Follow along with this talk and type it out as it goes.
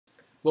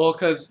Well,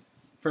 because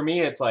for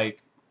me, it's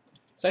like,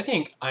 so I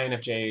think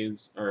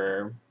INFJs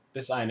or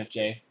this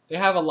INFJ, they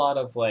have a lot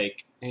of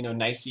like,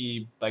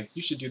 nicey, like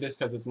you should do this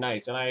because it's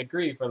nice, and I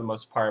agree for the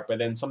most part. But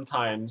then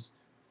sometimes,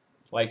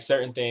 like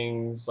certain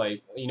things,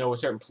 like with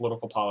certain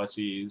political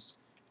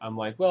policies, I'm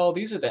like, well,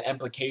 these are the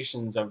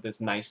implications of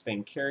this nice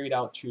thing carried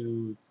out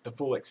to the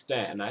full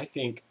extent, and I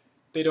think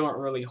they don't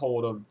really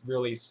hold a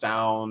really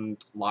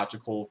sound,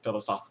 logical,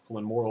 philosophical,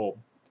 and moral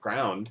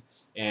ground.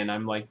 And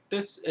I'm like,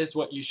 this is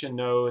what you should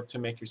know to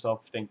make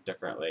yourself think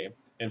differently.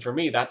 And for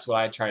me, that's what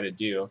I try to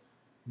do.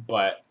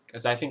 But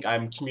because I think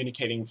I'm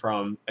communicating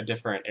from a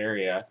different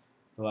area,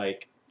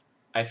 like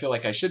I feel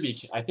like I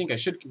think I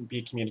should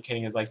be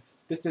communicating as like,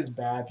 this is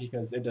bad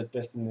because it does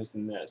this and this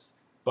and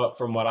this. But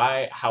from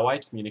how I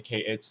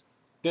communicate, it's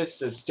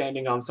this is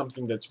standing on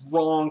something that's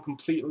wrong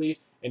completely,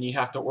 and you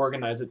have to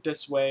organize it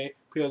this way.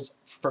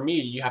 Because for me,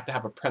 you have to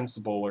have a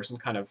principle or some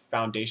kind of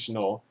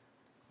foundational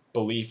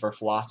belief or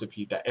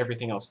philosophy that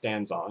everything else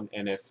stands on.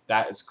 And if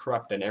that is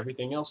corrupt, then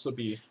everything else will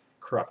be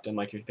corrupt and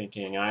like you're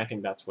thinking. And I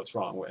think that's what's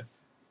wrong with,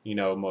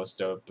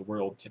 most of the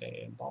world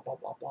today and blah, blah,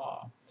 blah,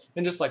 blah.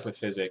 And just like with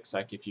physics,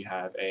 like if you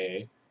have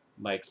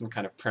like some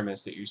kind of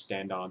premise that you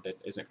stand on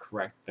that isn't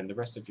correct, then the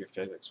rest of your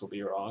physics will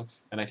be wrong.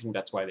 And I think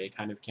that's why they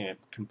kind of can't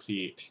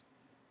complete,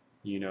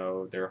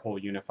 their whole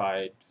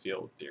unified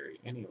field theory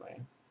anyway.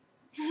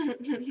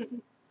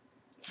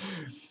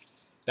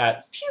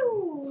 That's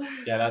Phew.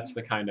 yeah, that's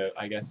the kind of,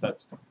 I guess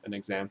that's an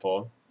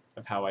example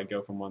of how I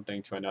go from one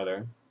thing to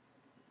another.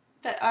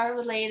 That are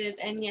related,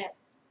 and yet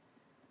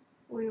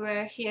we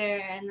were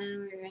here, and then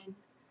we were in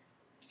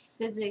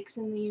physics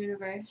in the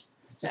universe.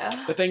 So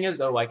The thing is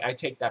though, like I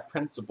take that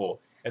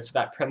principle. It's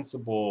that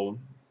principle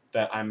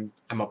that I'm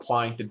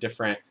applying to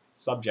different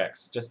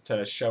subjects just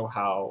to show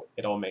how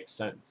it all makes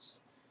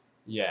sense.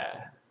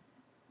 Yeah.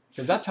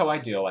 Because that's how I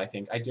deal, I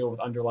think. I deal with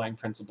underlying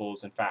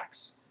principles and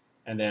facts.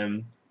 And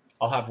then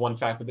I'll have one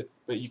fact with it,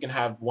 but you can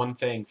have one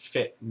thing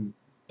fit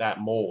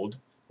that mold,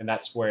 and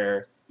that's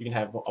where you can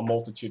have a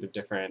multitude of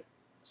different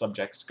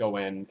subjects go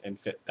in and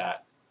fit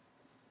that,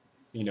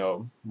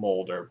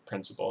 mold or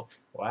principle.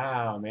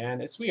 Wow, man,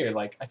 it's weird.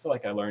 Like I feel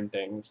like I learn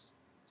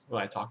things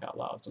when I talk out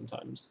loud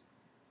sometimes,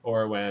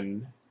 or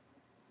when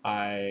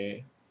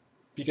I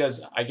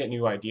because I get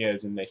new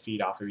ideas and they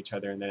feed off of each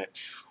other, and then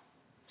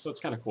so it's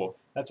kind of cool.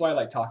 That's why I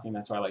like talking.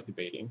 That's why I like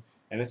debating,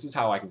 and this is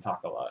how I can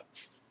talk a lot.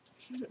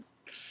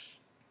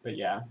 But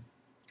yeah.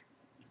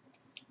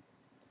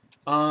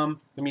 Let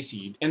me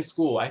see. In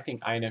school, I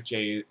think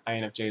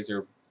INFJs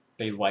are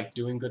they like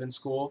doing good in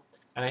school,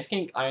 and I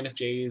think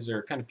INFJs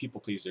are kind of people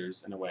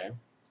pleasers in a way,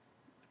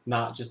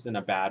 not just in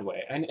a bad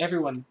way. And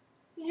everyone,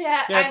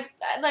 yeah, yeah,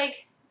 I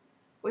like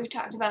we've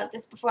talked about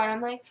this before, and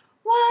I'm like,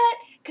 what?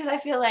 Because I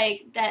feel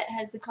like that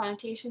has the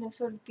connotation of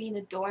sort of being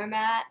a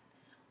doormat.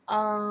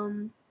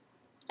 And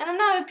I'm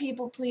not a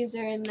people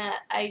pleaser in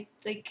that I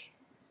like.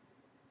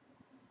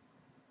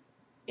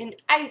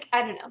 I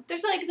don't know.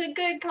 There's like the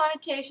good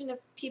connotation of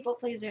people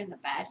pleaser and the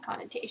bad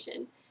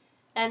connotation.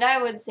 And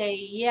I would say,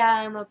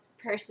 yeah, I'm a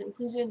person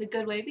pleaser in the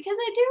good way because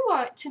I do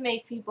want to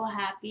make people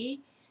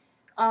happy,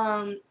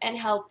 and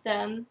help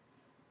them.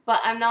 But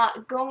I'm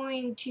not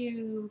going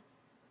to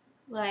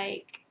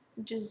like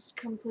just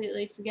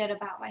completely forget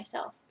about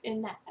myself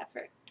in that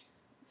effort.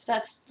 So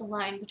that's the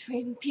line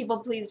between people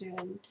pleaser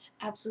and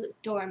absolute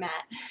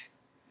doormat.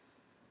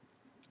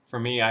 for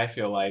me, I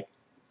feel like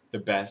the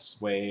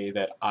best way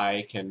that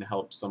I can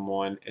help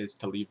someone is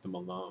to leave them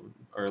alone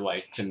or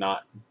like to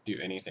not do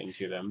anything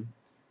to them.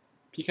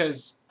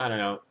 Because I don't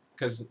know,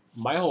 because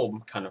my whole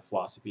kind of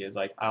philosophy is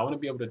like I want to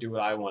be able to do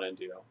what I want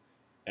to do,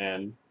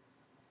 and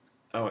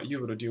I want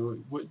you to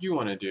do what you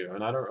want to do,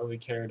 and I don't really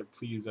care to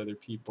please other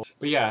people.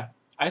 But yeah,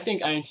 I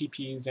think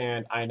INTPs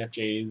and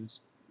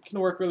INFJs can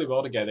work really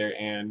well together,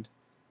 and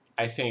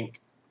I think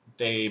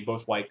they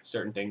both like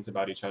certain things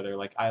about each other.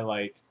 Like I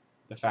like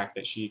the fact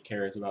that she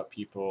cares about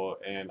people,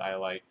 and I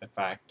like the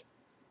fact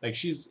like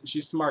she's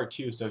smart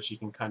too, so she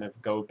can kind of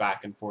go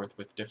back and forth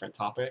with different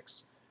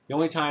topics. The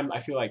only time I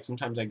feel like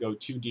sometimes I go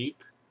too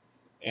deep,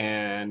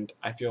 and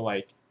I feel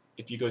like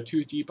if you go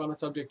too deep on a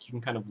subject, you can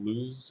kind of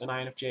lose an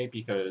INFJ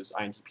because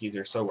INTPs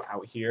are so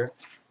out here,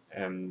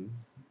 and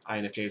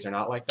INFJs are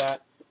not like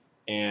that.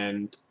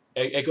 And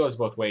it goes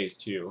both ways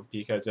too,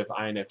 because if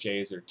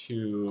INFJs are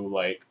too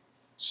like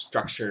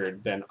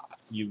structured, then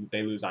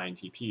they lose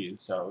INTPs.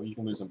 So you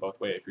can lose them both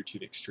ways if you're too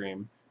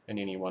extreme in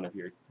any one of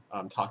your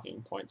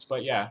talking points.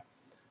 But yeah,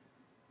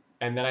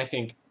 and then I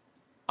think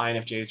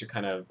INFJs are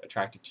kind of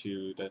attracted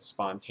to the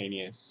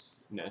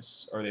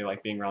spontaneousness, or they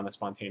like being around the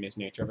spontaneous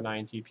nature of an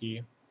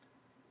INTP.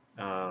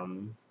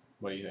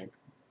 What do you think?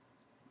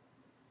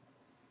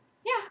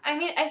 Yeah, I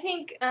mean, I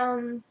think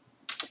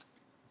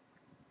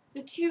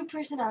the two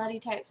personality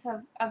types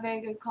have a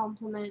very good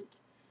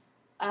complement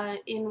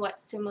in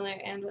what's similar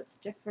and what's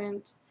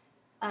different.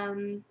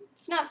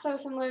 It's not so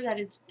similar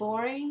that it's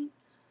boring,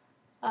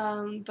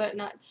 but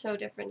not so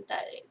different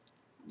that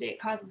it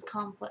causes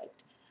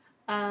conflict.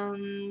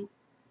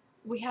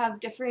 We have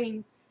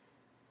differing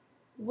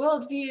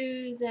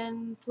worldviews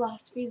and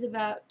philosophies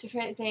about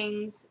different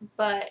things,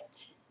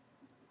 but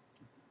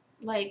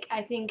like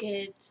I think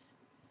it's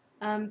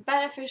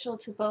beneficial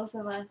to both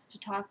of us to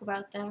talk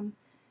about them,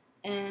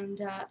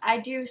 and I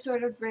do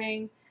sort of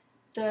bring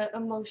the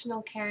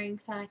emotional caring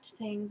side to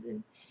things,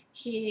 and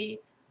he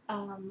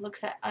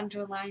looks at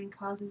underlying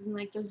causes and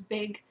like those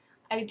big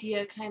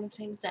idea kind of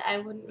things that I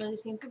wouldn't really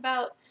think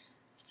about.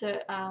 So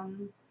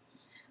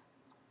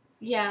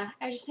yeah,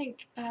 I just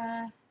think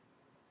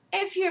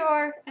if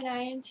you're an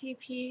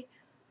INTP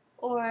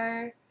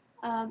or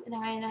an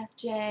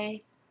INFJ,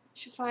 you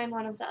should find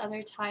one of the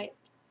other type,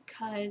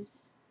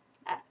 because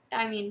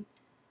I mean,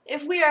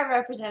 if we are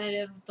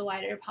representative of the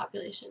wider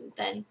population,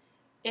 then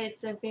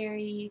it's a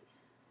very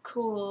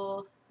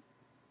cool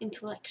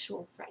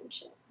intellectual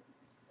friendship.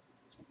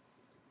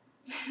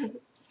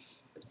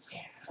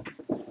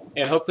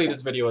 And hopefully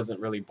this video wasn't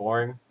really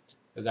boring,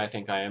 because I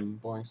think I am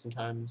boring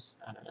sometimes.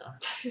 I don't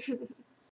know.